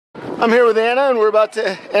I'm here with Anna and we're about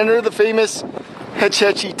to enter the famous Hetch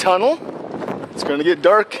Hetchy Tunnel. It's going to get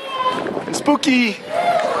dark and spooky.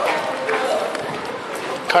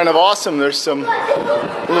 Kind of awesome. There's some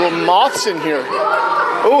little moths in here.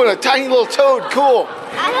 Oh, and a tiny little toad. Cool.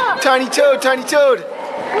 Tiny toad, tiny toad.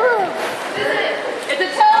 It's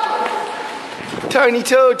a toad. Tiny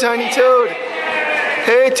toad, tiny toad.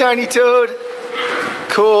 Hey, tiny toad.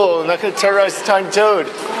 Cool. I'm not going to terrorize the tiny toad.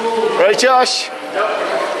 Right, Josh?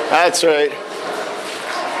 That's right.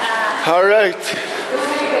 All right.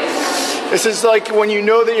 This is like when you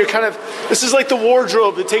know that you're kind of, this is like the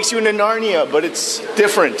wardrobe that takes you into Narnia, but it's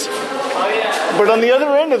different. But on the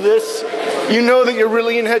other end of this, you know that you're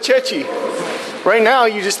really in Hetch Hetchy. Right now,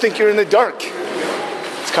 you just think you're in the dark.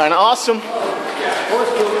 It's kind of awesome.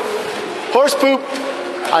 Horse poop.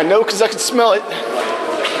 I know because I can smell it.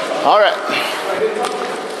 All right.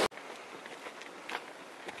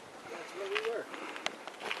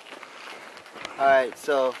 Alright,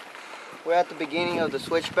 so we're at the beginning of the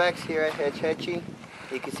switchbacks here at Hetch Hetchy.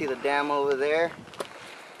 You can see the dam over there.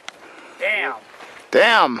 Damn.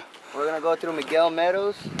 Damn. We're going to go through Miguel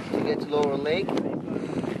Meadows to get to Lower Lake.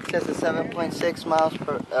 It says it's 7.6 miles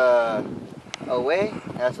away.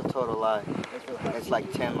 That's a total lie. It's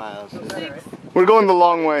like 10 miles. We're going the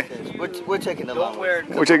long way. We're taking the long way.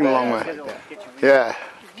 We're taking the long way. Yeah.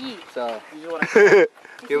 So,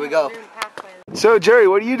 here we go. So, Jerry,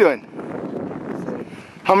 what are you doing?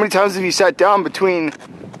 How many times have you sat down between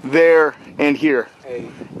there and here? 8.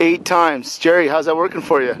 8 times. Jerry, how's that working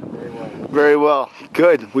for you? Very well. Very well.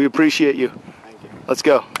 Good. We appreciate you. Thank you. Let's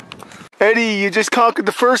go. Eddie, you just conquered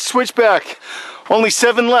the first switchback. Only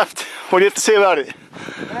 7 left. What do you have to say about it?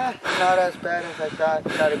 Yeah, not as bad as I thought.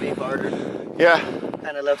 Thought it'd be harder. Yeah.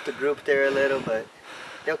 Kind of left the group there a little, but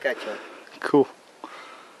they'll catch up. Cool.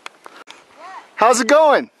 How's it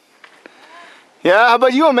going? Yeah, how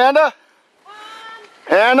about you, Amanda?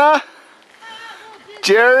 Anna?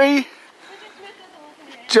 Jerry?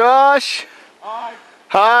 Josh?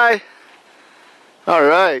 Hi. All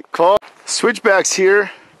right, cool. Switchbacks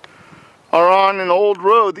here are on an old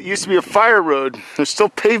road that used to be a fire road. There's still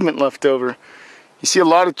pavement left over. You see a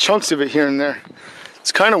lot of chunks of it here and there.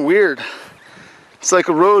 It's kind of weird. It's like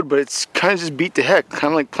a road, but it's kind of just beat to heck,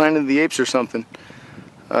 kind of like Planet of the Apes or something.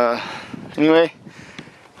 Anyway,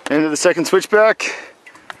 end of the second switchback.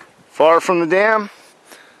 Far from the dam.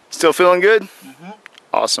 Still feeling good? Mm-hmm.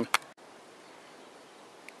 Awesome.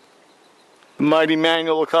 The mighty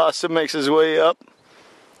Manuel Acosta makes his way up.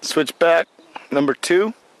 Switchback number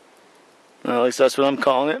 2. At least that's what I'm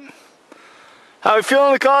calling it. How you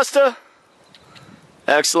feeling, Acosta?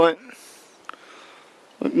 Excellent.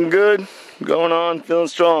 Looking good. Going on. Feeling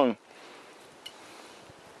strong.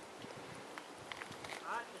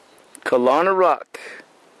 Kalana Rock.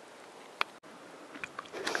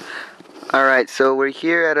 Alright, so we're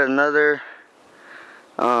here at another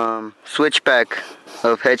switchback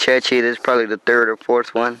of Hetch Hetchy. This is probably the 3rd or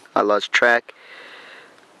 4th one. I lost track.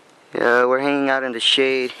 Yeah, we're hanging out in the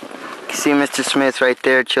shade. You can see Mr. Smith right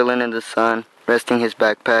there chilling in the sun, resting his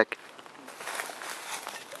backpack.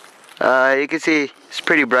 You can see it's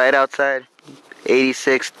pretty bright outside.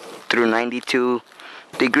 86 through 92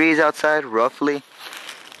 degrees outside, roughly.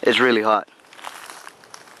 It's really hot.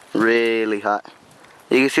 Really hot.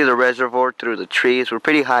 You can see the reservoir through the trees. We're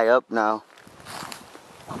pretty high up now.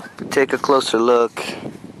 Take a closer look.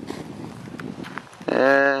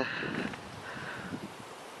 We're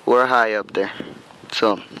high up there.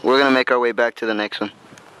 So we're gonna make our way back to the next one.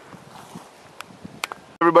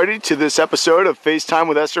 Everybody to this episode of FaceTime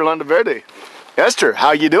with Esther Landaverde. Esther,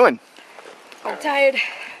 how you doing? I'm tired.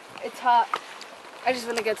 It's hot. I just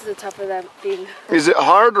want to get to the top of that thing. Is it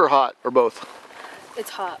hard or hot or both? It's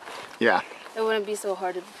hot. Yeah. It wouldn't be so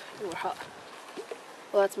hard if it were hot.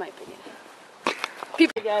 Well, that's my opinion.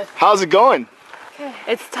 People, guys. How's it going? Okay.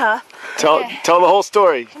 It's tough. Tell the whole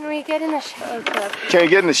story. Can we get in the shade? Can we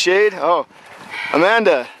get in the shade? Oh,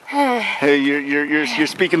 Amanda. Hey, you're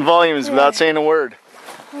speaking volumes without saying a word.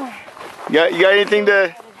 You got anything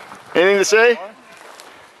to say?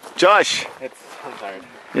 Josh. I'm tired.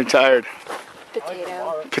 You're tired.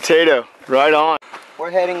 Potato. Potato. Right on.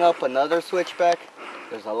 We're heading up another switchback.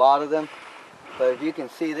 There's a lot of them. But if you can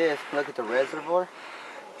see this, look at the reservoir.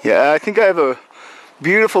 Yeah, I think I have a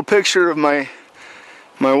beautiful picture of my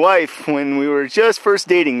wife when we were just first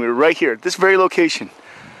dating. We were right here at this very location.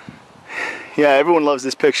 Yeah, everyone loves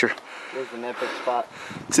this picture. It's an epic spot.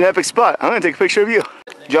 It's an epic spot. I'm going to take a picture of you.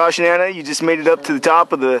 Josh and Anna, you just made it up to the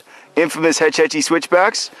top of the infamous Hetch Hetchy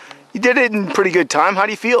switchbacks. You did it in pretty good time. How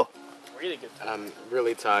do you feel? Really good. I'm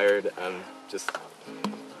really tired.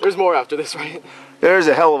 There's more after this, right? There's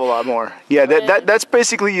a hell of a lot more. Yeah, that's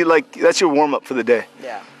basically like, that's your warm-up for the day.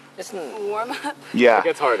 Yeah. It's Warm up. Yeah. It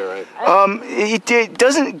gets harder, right? It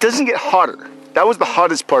doesn't get hotter. That was the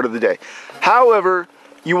hottest part of the day. However,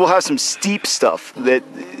 you will have some steep stuff that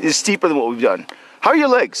is steeper than what we've done. How are your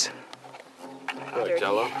legs? Like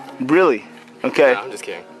Jello. Really? Okay. Yeah, I'm just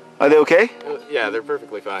kidding. Are they okay? Yeah, they're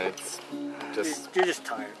perfectly fine. It's just You're just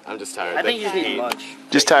tired. I'm just tired. I think you just need lunch.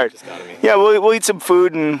 Just tired. Just got me. Yeah, we'll eat some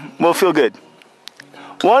food and we'll feel good.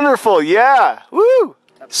 Wonderful, yeah. Woo!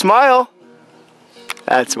 Smile.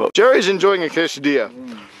 That's what. Jerry's enjoying a quesadilla.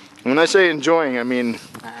 When I say enjoying, I mean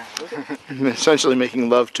essentially making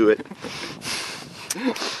love to it.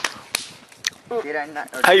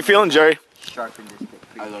 How you feeling, Jerry?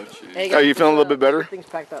 I love cheese. Hey, Are you feeling a little bit better? Things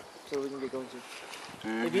packed up, so we can get going soon.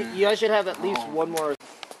 If you guys should have at least one more.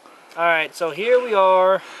 All right, so here we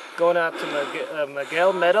are going out to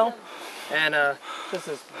Miguel Meadow, and this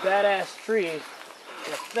is badass tree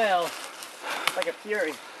that fell like a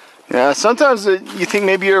fury. Yeah, sometimes you think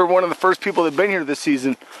maybe you're one of the first people that have been here this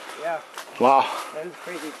season. Yeah, Wow, that is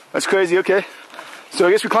crazy. that's crazy, okay. So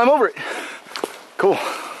I guess we climb over it. Cool.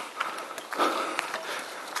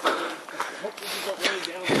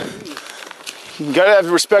 You gotta have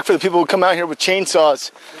respect for the people who come out here with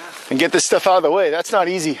chainsaws and get this stuff out of the way. That's not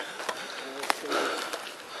easy.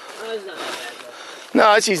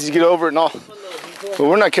 No, it's easy to get over it and all. But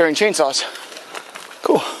we're not carrying chainsaws.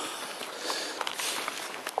 Cool.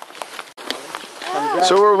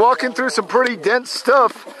 So we're walking through some pretty dense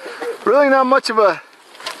stuff. Really not much of a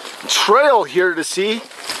trail here to see.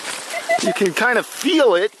 You can kind of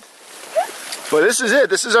feel it. But this is it.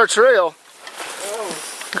 This is our trail.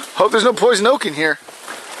 Hope there's no poison oak in here.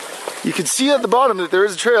 You can see at the bottom that there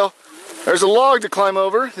is a trail. There's a log to climb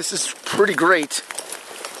over. This is pretty great.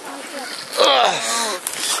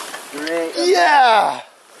 Yeah!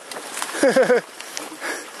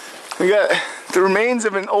 We got the remains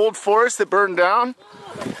of an old forest that burned down.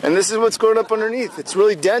 And this is what's going up underneath. It's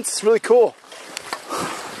really dense. It's really cool.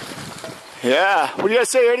 Yeah. What do you guys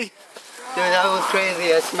say, Eddie? Dude, that was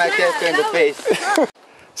crazy. I smacked Esther in the face.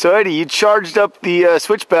 So Eddie, you charged up the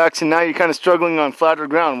switchbacks and now you're kind of struggling on flatter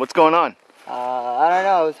ground. What's going on? I don't know.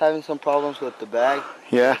 I was having some problems with the bag.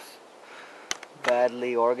 Yeah.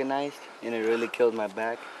 Badly organized, and it really killed my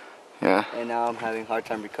back. Yeah. And now I'm having a hard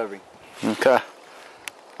time recovering. Okay.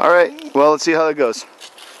 All right. Well, let's see how that goes.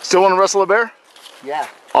 Still want to wrestle a bear? Yeah.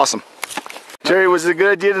 Awesome. Jerry, was it a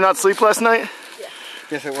good idea to not sleep last night? Yeah.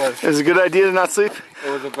 Yes, it was. It was a good idea to not sleep? It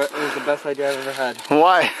was the best idea I've ever had.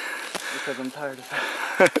 Why? Because I'm tired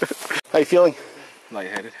of it. How you feeling?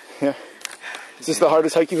 Lightheaded. Yeah. Is this the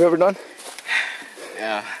hardest hike you've ever done?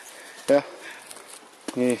 Yeah. Yeah.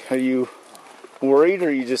 Are you worried or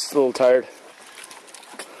are you just a little tired?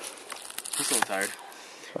 I'm still tired.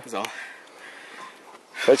 That's all.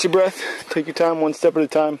 Catch your breath. Take your time, one step at a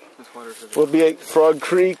time. We'll be at Frog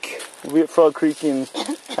Creek. We'll be at Frog Creek in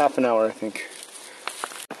half an hour, I think.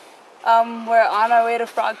 We're on our way to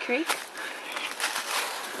Frog Creek.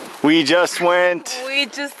 We just went. We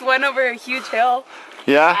just went over a huge hill.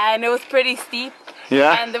 Yeah? And it was pretty steep.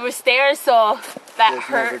 Yeah? And there were stairs, so that Just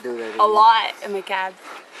hurt never do that a again. lot in the calves.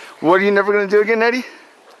 What are you never going to do again, Eddie?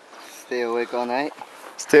 Stay awake all night.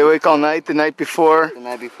 Stay awake all night the night before? The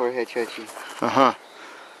night before Hechechi. Uh-huh.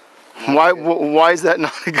 Why is that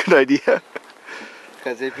not a good idea?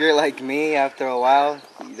 Because if you're like me, after a while,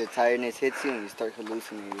 the tiredness hits you and you start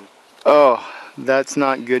hallucinating. Oh, that's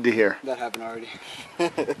not good to hear. That happened already.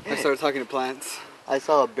 I started talking to plants. I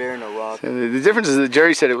saw a bear in a rock. The difference is that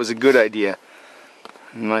Jerry said it was a good idea.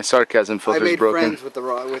 And my sarcasm I filter is made broken. friends with the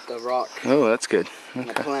rock Oh, that's good. and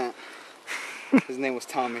the plant. His name was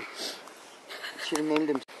Tommy. Should have named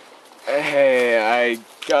him. Hey, I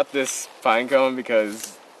got this pine cone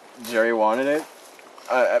because Jerry wanted it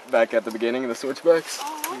back at the beginning of the switchbacks.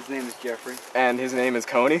 His name is Jeffrey. And his name is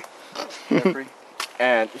Coney. Jeffrey.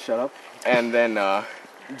 And shut up. And then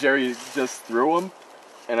Jerry just threw him,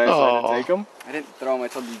 and I decided to take him. I didn't throw him. I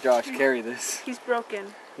told you, Josh, carry this. He's broken.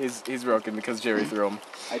 He's broken because Jerry threw him.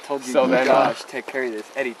 I told you, So then, Josh, take carry this.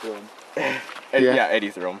 Eddie threw him. Yeah, Eddie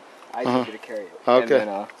threw him. I told you to carry it. Okay. And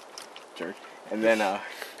then, jerk. And then,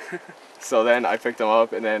 so then I picked him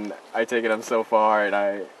up, and then I taken him so far, and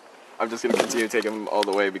I'm just gonna continue to take him all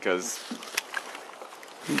the way because,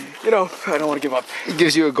 you know, I don't want to give up. It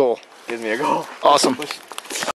gives you a goal. Gives me a goal. Awesome.